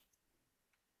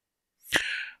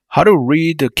How to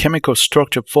read the chemical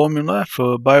structure formula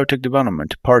for biotech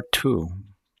development, part 2.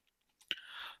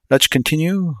 Let's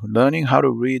continue learning how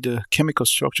to read the chemical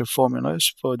structure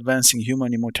formulas for advancing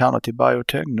human immortality,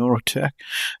 biotech, neurotech,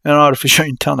 and artificial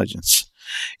intelligence.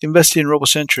 Invest in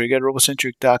RoboCentric at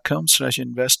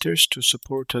robocentric.com/investors to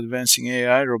support advancing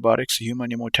AI, robotics,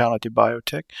 human immortality,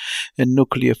 biotech, and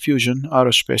nuclear fusion,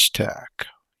 aerospace tech.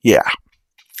 Yeah.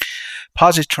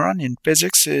 Positron in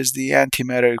physics is the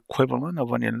antimatter equivalent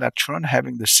of an electron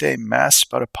having the same mass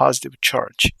but a positive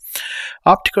charge.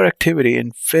 Optical activity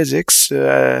in physics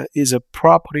is a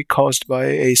property caused by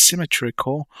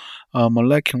asymmetrical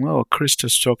molecular or crystal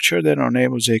structure that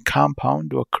enables a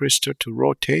compound or crystal to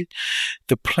rotate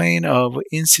the plane of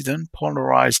incident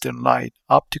polarized light.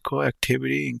 Optical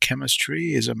activity in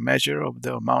chemistry is a measure of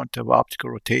the amount of optical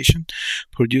rotation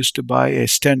produced by a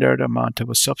standard amount of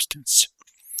a substance.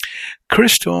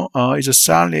 Crystal is a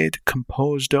solid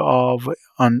composed of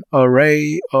an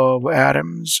array of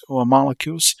atoms or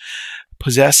molecules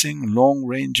possessing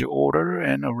long-range order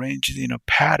and arranged in a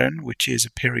pattern which is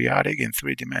periodic in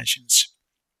 3 dimensions.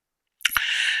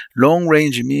 Long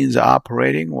range means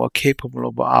operating or capable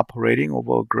of operating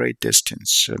over a great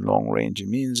distance. Long range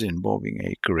means involving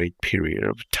a great period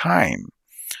of time.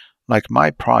 Like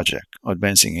my project,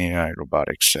 Advancing AI,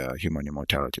 Robotics, Human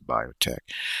Immortality, Biotech,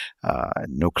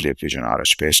 Nuclear Fusion,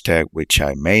 Aerospace Tech, which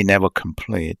I may never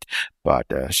complete, but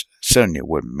certainly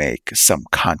will make some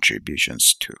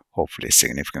contributions to, hopefully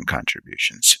significant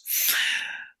contributions.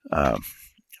 All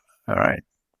right.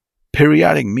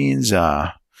 Periodic means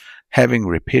having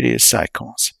repeated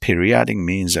cycles. Periodic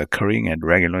means occurring at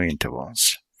regular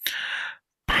intervals.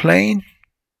 Plane.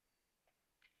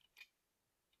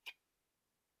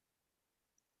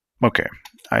 Okay,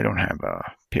 I don't have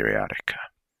a periodic.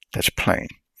 That's plain.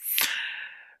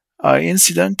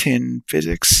 Incident in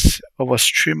physics of a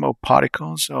stream of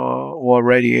particles or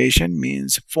radiation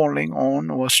means falling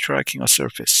on or striking a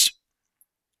surface.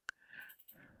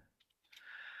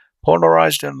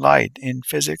 Polarized light in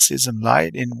physics is a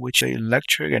light in which the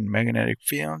electric and magnetic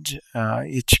fields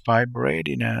each vibrate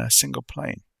in a single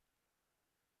plane.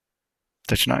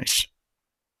 That's nice,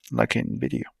 like in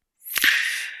video.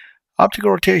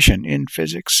 Optical rotation in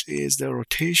physics is the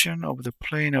rotation of the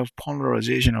plane of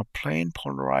polarization of plane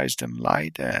polarized in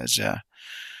light as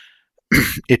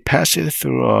it passes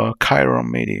through a chiral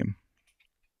medium.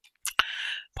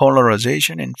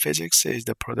 Polarization in physics is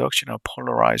the production of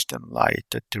polarized light,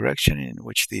 the direction in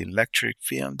which the electric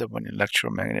field of an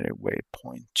electromagnetic wave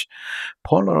points.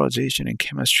 Polarization in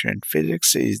chemistry and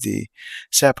physics is the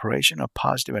separation of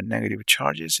positive and negative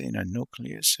charges in a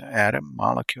nucleus, atom,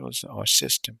 molecules, or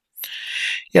system.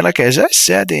 Yeah, like as I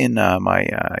said in my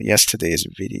yesterday's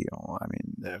video, I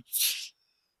mean,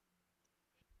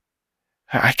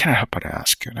 I cannot help but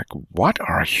ask you, like, what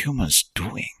are humans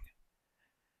doing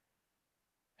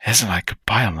as like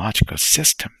biological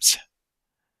systems?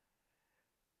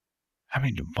 I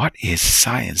mean, what is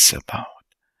science about?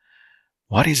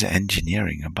 What is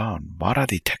engineering about? What are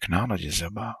the technologies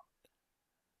about?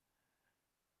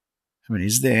 I mean,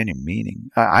 is there any meaning?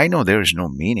 I know there is no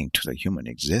meaning to the human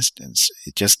existence.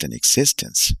 It's just an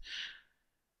existence.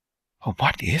 But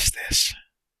what is this?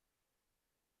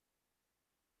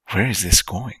 Where is this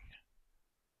going?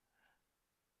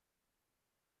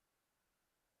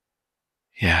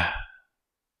 Yeah,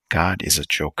 God is a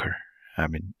joker. I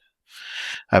mean,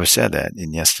 I've said that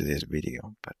in yesterday's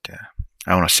video, but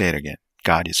I want to say it again.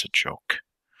 God is a joke.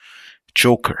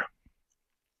 Joker.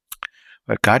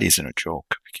 But God isn't a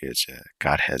joke because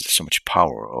God has so much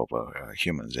power over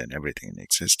humans and everything in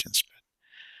existence.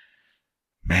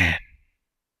 But man,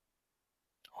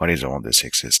 what is all this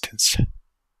existence?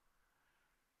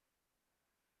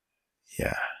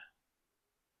 Yeah.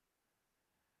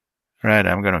 Right,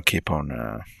 I'm going to keep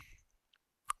on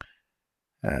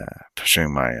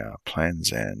pursuing my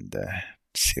plans and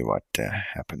see what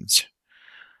happens.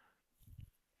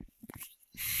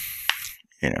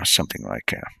 You know, something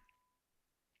like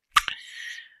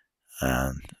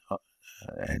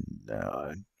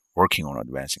working on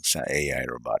advancing AI,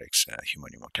 robotics,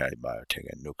 human immortality, biotech,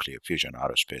 and nuclear fusion,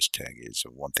 aerospace tech is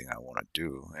one thing I want to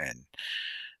do. And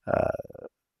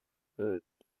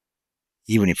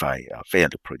even if I fail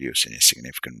to produce any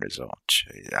significant result,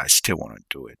 I still want to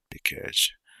do it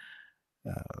because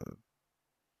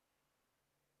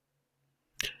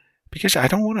I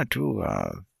don't want to do.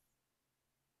 I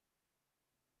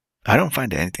don't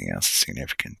find anything else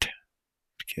significant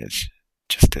because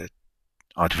just a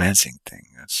advancing thing.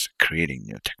 It's creating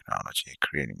new technology,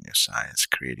 creating new science,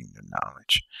 creating new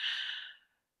knowledge.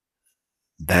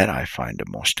 That I find the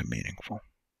most meaningful.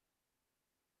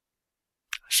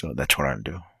 So that's what I'll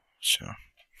do. So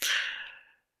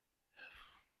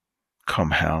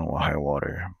come hell or high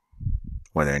water,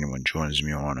 whether anyone joins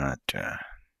me or not,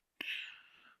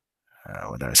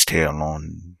 whether I stay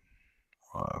alone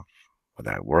or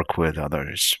whether I work with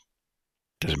others,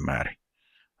 doesn't matter.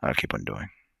 I'll keep on doing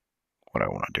what I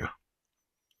want to do.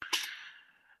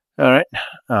 All right.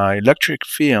 Electric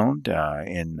field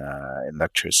in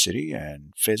electricity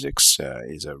and physics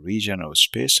is a region of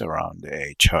space around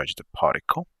a charged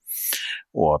particle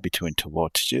or between two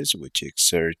voltages which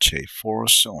exerts a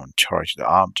force on charged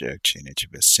objects in its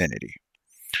vicinity.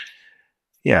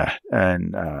 Yeah,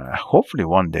 and hopefully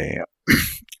one day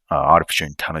artificial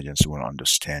intelligence will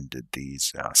understand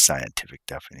these scientific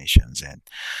definitions and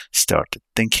start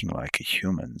thinking like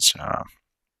humans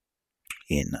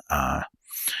in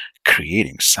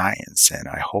creating science. And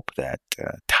I hope that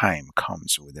time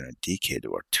comes within a decade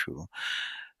or two.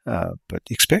 But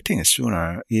expecting it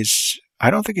sooner is, I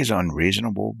don't think, is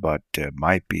unreasonable, but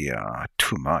might be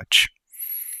too much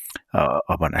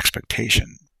of an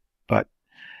expectation. But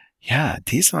yeah,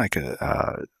 these are like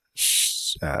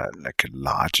a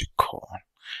logical,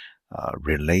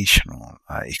 relational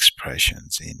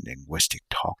expressions in linguistic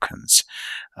tokens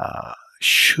uh,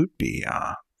 should be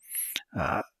uh,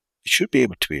 uh, should be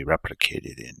able to be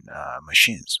replicated in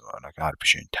machines or like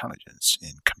artificial intelligence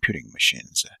in computing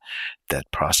machines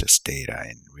that process data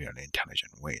in really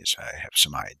intelligent ways. I have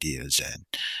some ideas and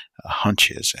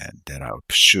hunches and that I'll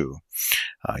pursue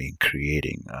in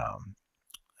creating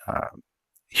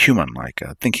human-like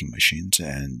thinking machines,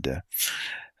 and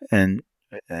and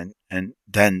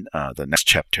then the next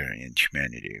chapter in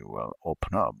humanity will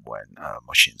open up when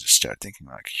machines start thinking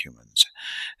like humans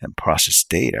and process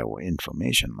data or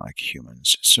information like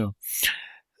humans. So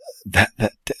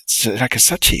that's like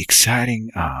such an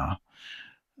exciting uh,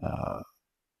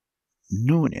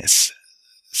 newness,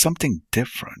 something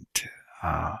different,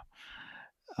 uh,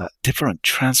 different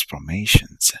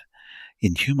transformations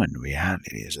in human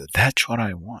realities. That's what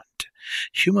I want.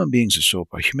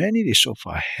 Humanity so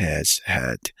far has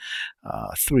had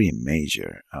three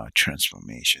major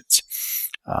transformations,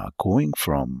 going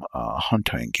from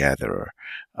hunter and gatherer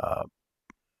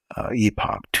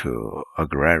epoch to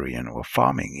agrarian or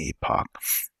farming epoch,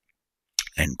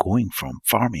 and going from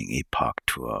farming epoch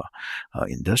to a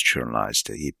industrialized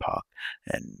epoch,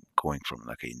 and going from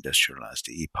like an industrialized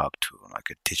epoch to like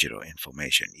a digital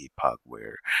information epoch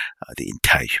where the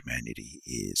entire humanity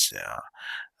is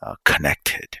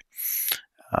connected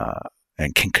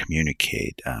and can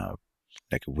communicate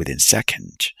like within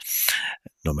seconds,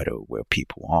 no matter where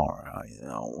people are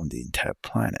on the entire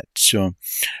planet. So,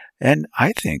 and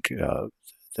I think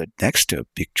the next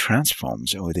big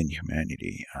transforms within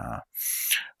humanity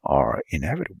are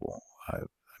inevitable. I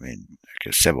mean,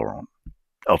 like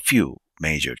a few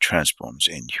major transforms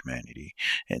in humanity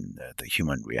and the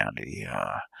human reality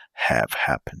have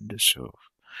happened. So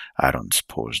I don't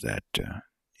suppose that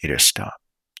it has stopped.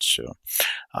 So,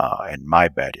 and my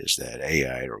bet is that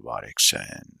AI, robotics,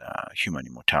 and human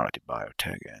immortality,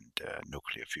 biotech, and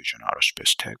nuclear fusion,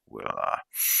 aerospace tech will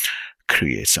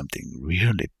create something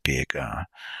really big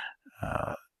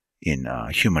in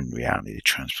human reality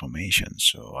transformation.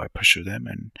 So I pursue them,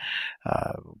 and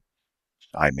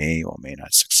I may or may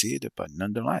not succeed, but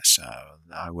nonetheless,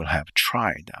 I will have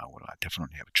tried. I will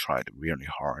definitely have tried really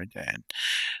hard,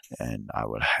 and I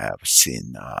will have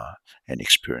seen and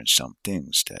experienced some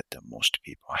things that most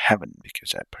people haven't,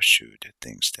 because I pursued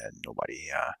things that nobody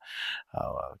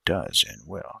does and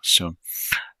will. So,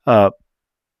 uh,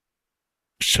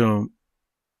 so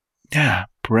yeah,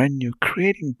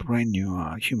 creating brand new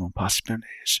human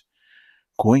possibilities,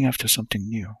 going after something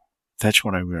new. That's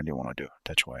what I really want to do.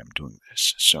 That's why I'm doing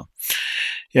this. So,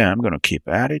 yeah, I'm going to keep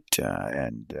at it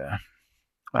and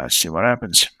see what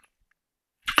happens.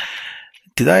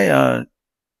 Did I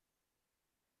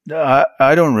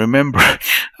don't remember.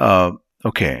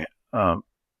 Okay. All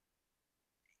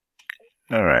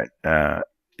right.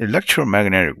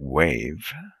 Electromagnetic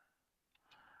wave,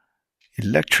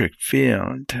 electric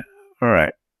field. All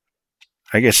right.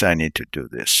 I guess I need to do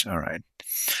this. All right.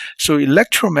 So,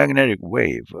 electromagnetic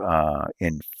wave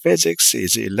in physics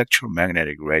is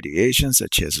electromagnetic radiation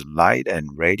such as light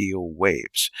and radio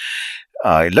waves.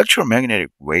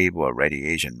 Electromagnetic wave or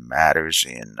radiation matters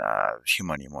in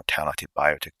human immortality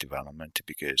biotech development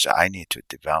because I need to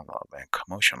develop and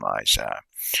commercialize a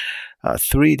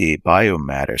 3D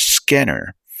biomatter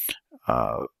scanner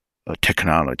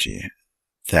technology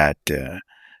that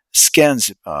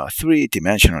scans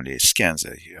three-dimensionally scans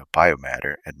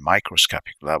biomatter at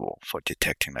microscopic level for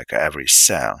detecting like every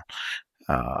cell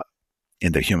uh,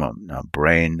 in the human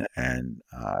brain, and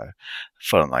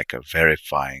for like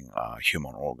verifying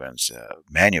human organs,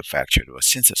 manufactured or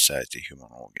synthesized human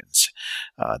organs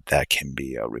that can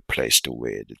be replaced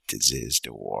with diseased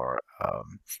or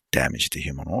damaged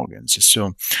human organs.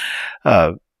 So,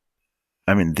 uh,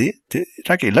 I mean,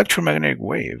 like electromagnetic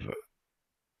wave,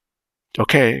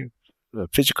 okay, a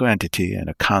physical entity and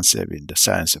a concept in the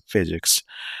science of physics.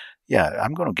 Yeah,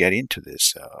 I'm going to get into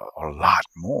this a lot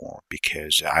more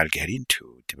because I'll get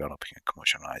into developing and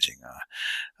commercializing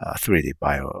 3D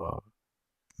bio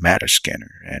matter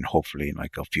scanner, and hopefully in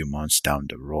like a few months down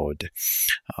the road,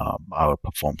 I'll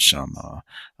perform some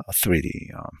 3D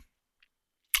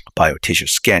biotissue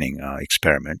scanning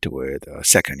experiment with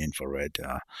second infrared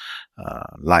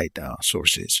light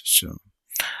sources.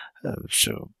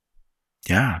 So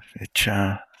yeah, it's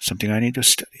something I need to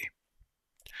study.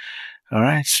 All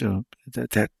right, so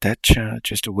that's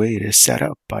just the way it is set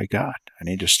up by God. I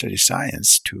need to study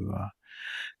science to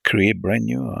create brand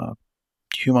new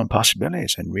human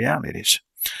possibilities and realities.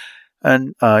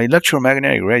 And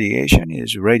electromagnetic radiation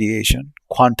is radiation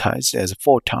quantized as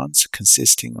photons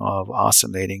consisting of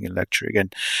oscillating electric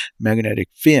and magnetic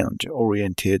fields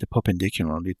oriented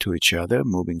perpendicularly to each other,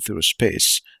 moving through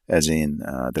space, as in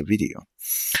the video.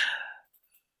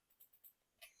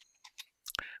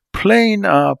 Plain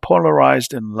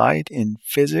polarized light in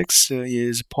physics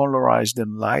is polarized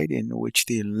light in which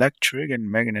the electric and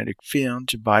magnetic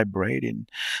fields vibrate in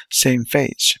same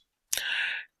phase.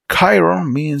 Chiral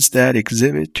means that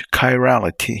exhibit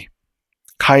chirality.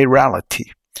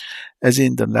 Chirality, as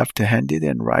in the left-handed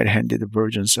and right-handed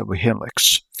versions of a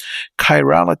helix.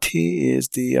 Chirality is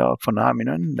the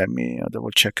phenomenon. Let me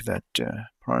double check that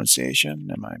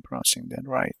pronunciation. Am I pronouncing that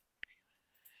right?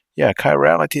 Yeah,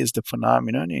 chirality is the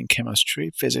phenomenon in chemistry,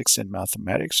 physics, and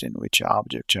mathematics in which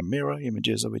objects are mirror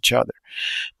images of each other,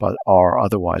 but are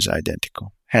otherwise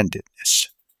identical. Handedness.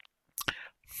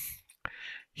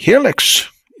 Helix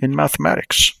in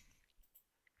mathematics.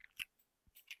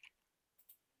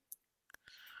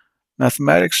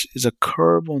 Mathematics is a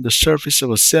curve on the surface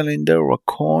of a cylinder or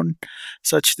cone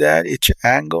such that its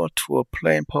angle to a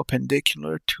plane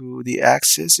perpendicular to the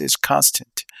axis is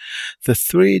constant. The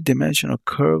three-dimensional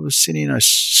curve seen in a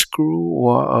screw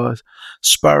or a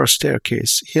spiral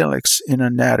staircase helix in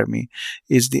anatomy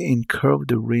is the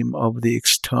incurved rim of the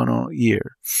external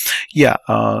ear. Yeah,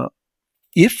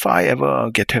 if I ever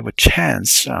get to have a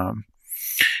chance,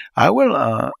 I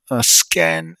will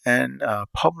scan and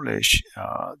publish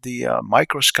the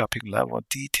microscopic level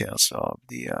details of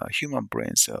the human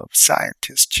brains of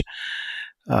scientists.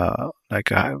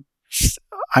 Like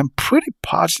I'm pretty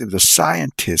positive the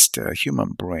scientist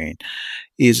human brain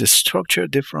is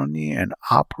structured differently and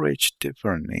operates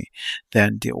differently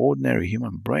than the ordinary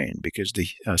human brain, because the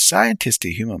scientist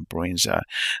human brains are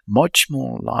much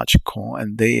more logical,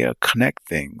 and they connect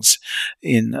things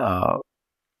in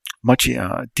much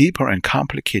deeper and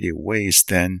complicated ways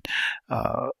than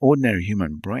ordinary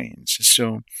human brains.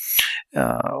 So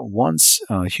once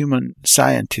human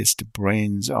scientist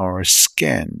brains are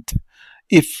scanned,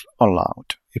 if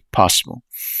allowed, if possible,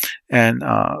 and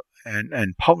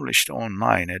and published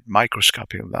online at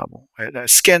microscopic level,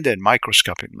 scanned at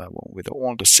microscopic level with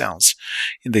all the cells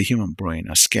in the human brain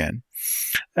are scanned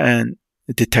and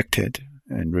detected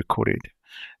and recorded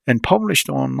and published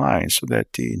online so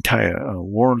that the entire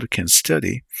world can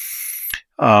study.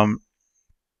 Um,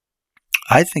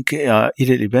 I think it'll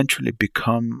eventually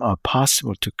become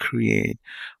possible to create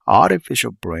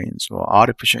artificial brains or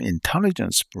artificial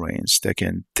intelligence brains that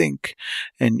can think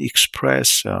and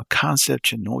express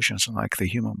concepts and notions like the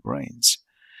human brains.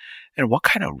 And what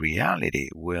kind of reality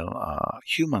will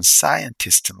human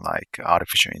scientists like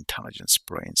artificial intelligence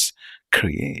brains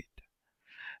create?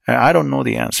 I don't know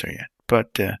the answer yet,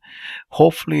 but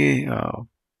hopefully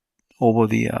over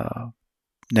the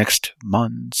next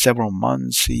month, several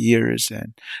months, years,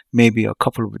 and maybe a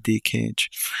couple of decades,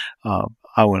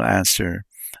 I will answer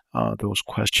those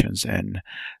questions and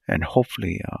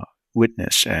hopefully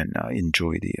witness and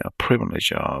enjoy the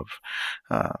privilege of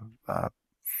uh, uh,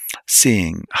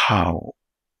 seeing how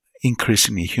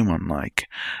increasingly human-like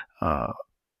uh,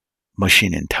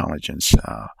 machine intelligence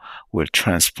will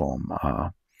transform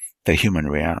the human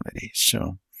reality.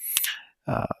 So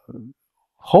uh,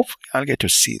 hopefully I'll get to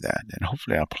see that, and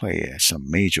hopefully I'll play some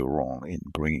major role in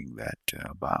bringing that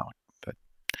about. But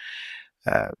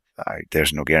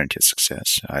there's no guaranteed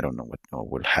success. I don't know what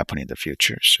will happen in the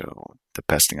future. So the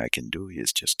best thing I can do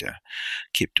is just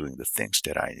keep doing the things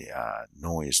that I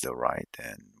know is the right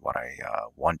and what I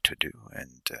want to do,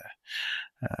 and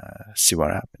see what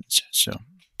happens. So,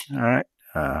 all right,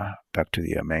 back to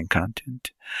the main content.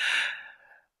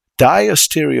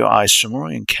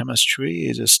 Diastereoisomer in chemistry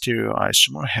is a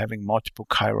stereoisomer having multiple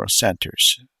chiral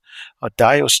centers. A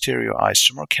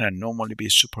diastereoisomer can normally be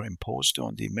superimposed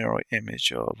on the mirror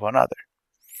image of another.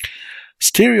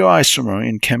 Stereoisomer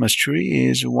in chemistry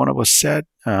is one of a set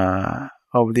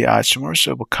of the isomers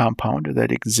of a compound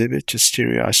that exhibit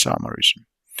stereoisomerism.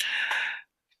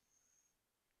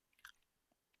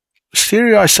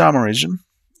 Stereoisomerism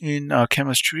in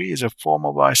chemistry is a form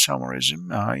of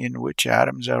isomerism in which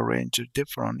atoms are arranged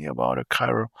differently about a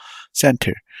chiral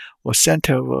center or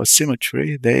center of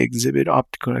symmetry. They exhibit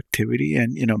optical activity,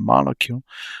 and in a molecule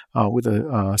with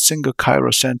a single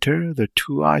chiral center, the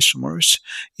two isomers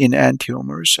in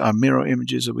enantiomers are mirror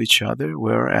images of each other,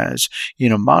 whereas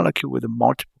in a molecule with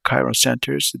multiple chiral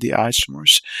centers, the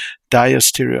isomers,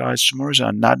 diastereoisomers,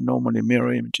 are not normally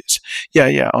mirror images.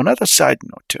 Another side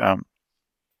note.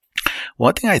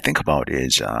 One thing I think about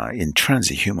is in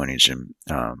transhumanism,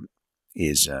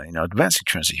 advancing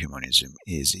transhumanism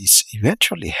is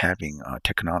eventually having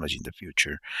technology in the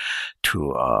future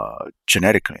to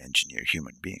genetically engineer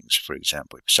human beings. For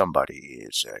example, if somebody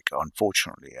is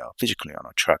unfortunately physically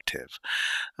unattractive,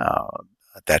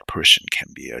 that person can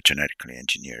be genetically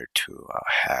engineered to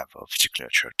have a physically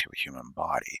attractive human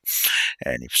body.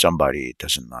 And if somebody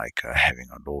doesn't like having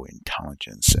a low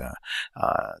intelligence,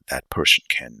 that person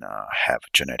can have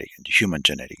human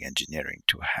genetic engineering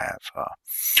to have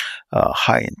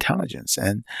high intelligence.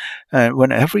 And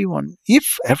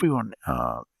if everyone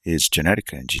is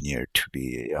genetically engineered to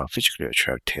be physically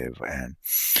attractive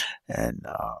and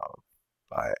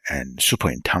super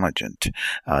intelligent,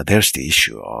 there's the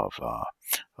issue of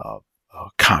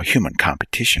human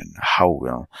competition. How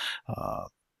will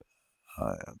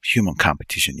human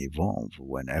competition evolve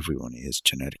when everyone is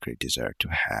genetically desired to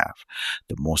have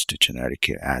the most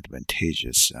genetically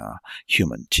advantageous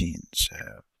human genes?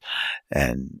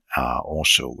 And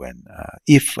also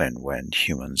if and when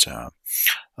humans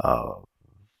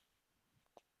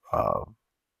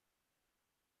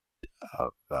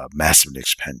massively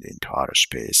expand into outer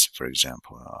space, for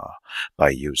example, by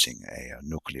using a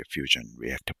nuclear fusion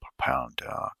reactor propelled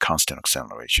constant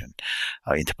acceleration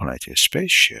interplanetary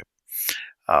spaceship.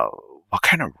 What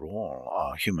kind of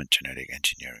role human genetic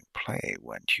engineering play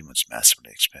when humans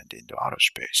massively expand into outer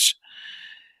space?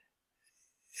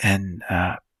 And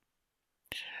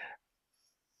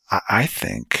I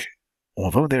think,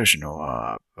 although there's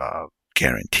no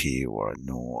guarantee or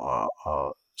no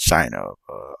sign of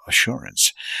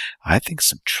assurance, I think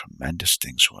some tremendous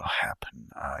things will happen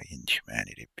in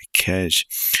humanity, because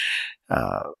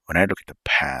when I look at the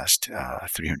past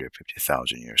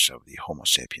 350,000 years of the Homo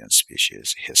sapiens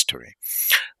species history,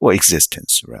 or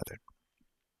existence rather,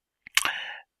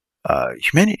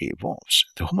 humanity evolves.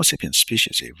 The Homo sapiens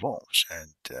species evolves,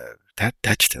 and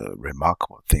that's the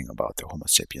remarkable thing about the Homo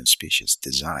sapiens species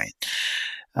design.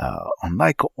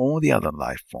 Unlike all the other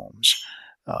life forms,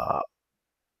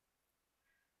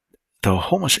 the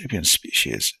Homo sapiens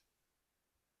species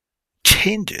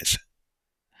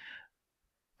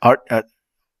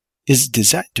is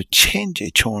designed to change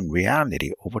its own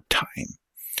reality over time.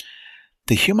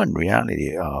 The human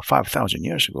reality 5,000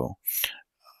 years ago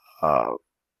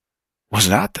was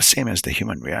not the same as the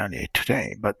human reality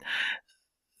today, but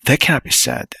that cannot be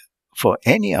said for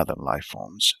any other life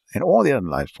forms, and all the other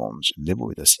life forms live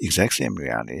with the exact same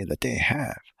reality that they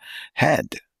had.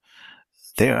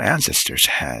 Their ancestors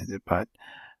had, but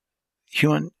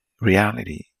human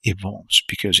reality evolves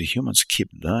because humans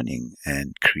keep learning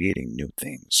and creating new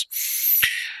things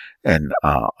and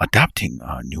adopting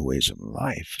new ways of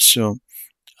life. So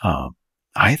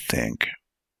I think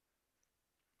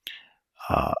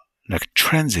like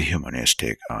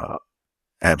transhumanistic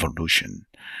evolution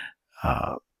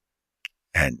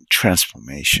and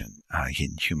transformation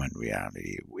in human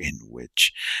reality, in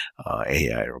which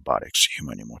AI, robotics,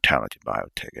 human immortality,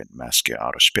 biotech, and mass-scale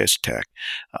outer space tech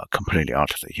completely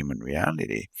alter the human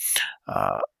reality,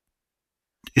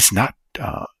 it's not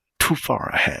too far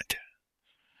ahead.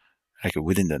 Like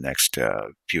within the next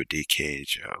few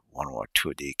decades, 1 or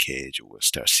 2 decades, we'll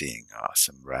start seeing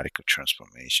some radical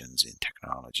transformations in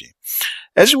technology.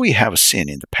 As we have seen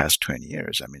in the past 20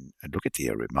 years, I mean, look at the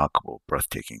remarkable,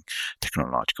 breathtaking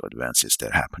technological advances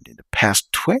that happened in the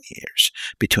past 20 years,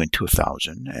 between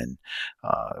 2000 and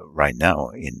right now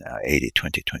in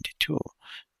 2022.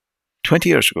 20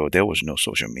 years ago, there was no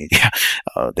social media.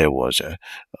 There was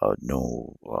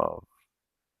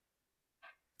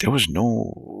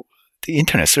the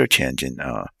internet search engine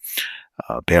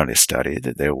barely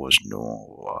studied. There was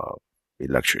no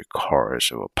electric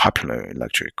cars or popular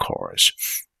electric cars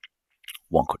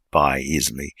one could buy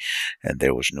easily, and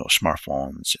there was no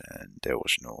smartphones, and there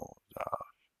was no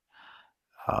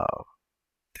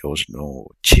there was no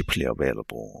cheaply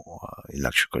available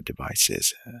electrical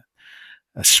devices,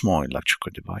 small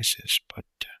electrical devices, but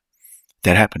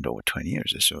that happened over 20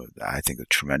 years. So I think the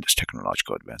tremendous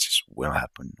technological advances will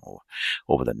happen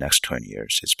over the next 20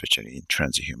 years, especially in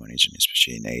transhumanism,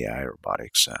 especially in AI,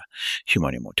 robotics,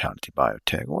 human immortality,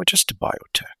 biotech, or just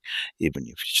biotech, even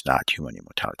if it's not human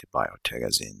immortality, biotech,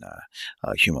 as in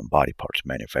human body parts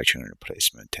manufacturing and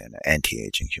replacement and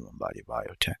anti-aging human body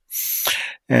biotech.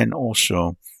 And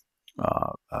also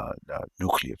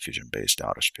nuclear fusion based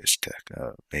outer space tech,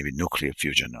 maybe nuclear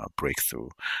fusion breakthrough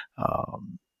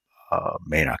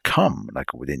may not come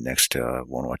like within next 1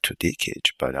 or 2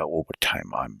 decades, but over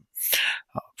time, I'm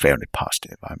fairly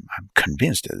positive. I'm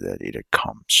convinced that it'll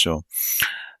come. So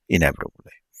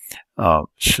inevitably.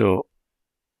 So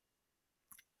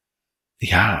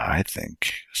yeah, I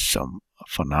think some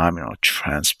phenomenal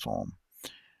transform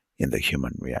in the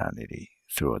human reality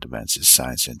through advances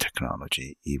science and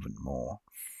technology, even more,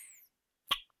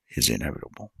 is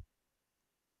inevitable.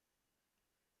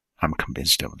 I'm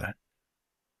convinced of that.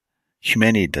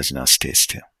 Humanity does not stay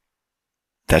still.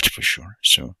 That's for sure.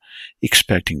 So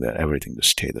expecting that everything to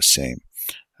stay the same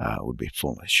would be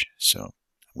foolish. So I'm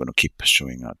going to keep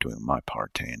pursuing, doing my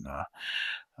part in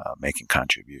making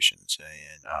contributions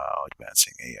in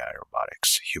advancing AI,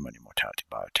 robotics, human immortality,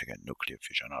 biotech, and nuclear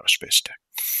fusion, outer space tech.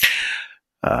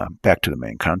 Back to the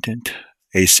main content.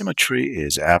 Asymmetry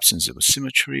is absence of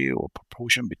symmetry or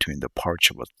proportion between the parts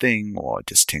of a thing, or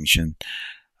distinction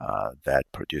that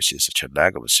produces such a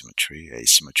lack of symmetry.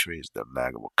 Asymmetry is the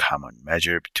lack of a common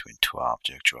measure between two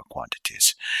objects or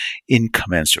quantities.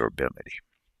 Incommensurability.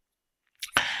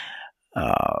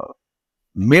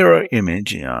 Mirror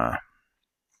image,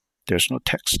 there's no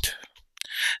text.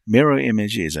 Mirror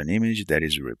image is an image that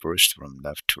is reversed from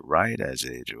left to right as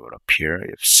it would appear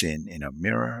if seen in a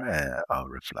mirror, a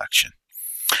reflection.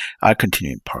 I'll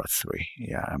continue in part 3.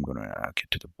 Yeah, I'm going to get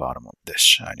to the bottom of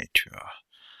this. I need to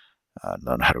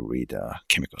learn how to read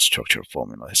chemical structure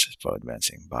formulas for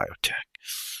advancing biotech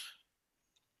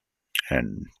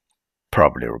and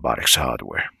probably robotics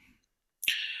hardware.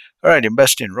 All right,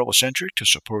 invest in RoboCentric to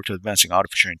support advancing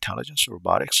artificial intelligence,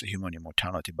 robotics, human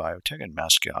immortality, biotech, and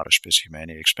mass-scale outer space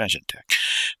humanity expansion tech.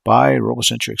 Buy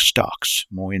RoboCentric stocks.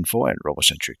 More info at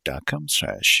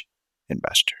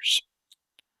robocentric.com/investors.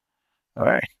 All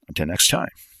right, until next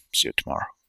time. See you tomorrow.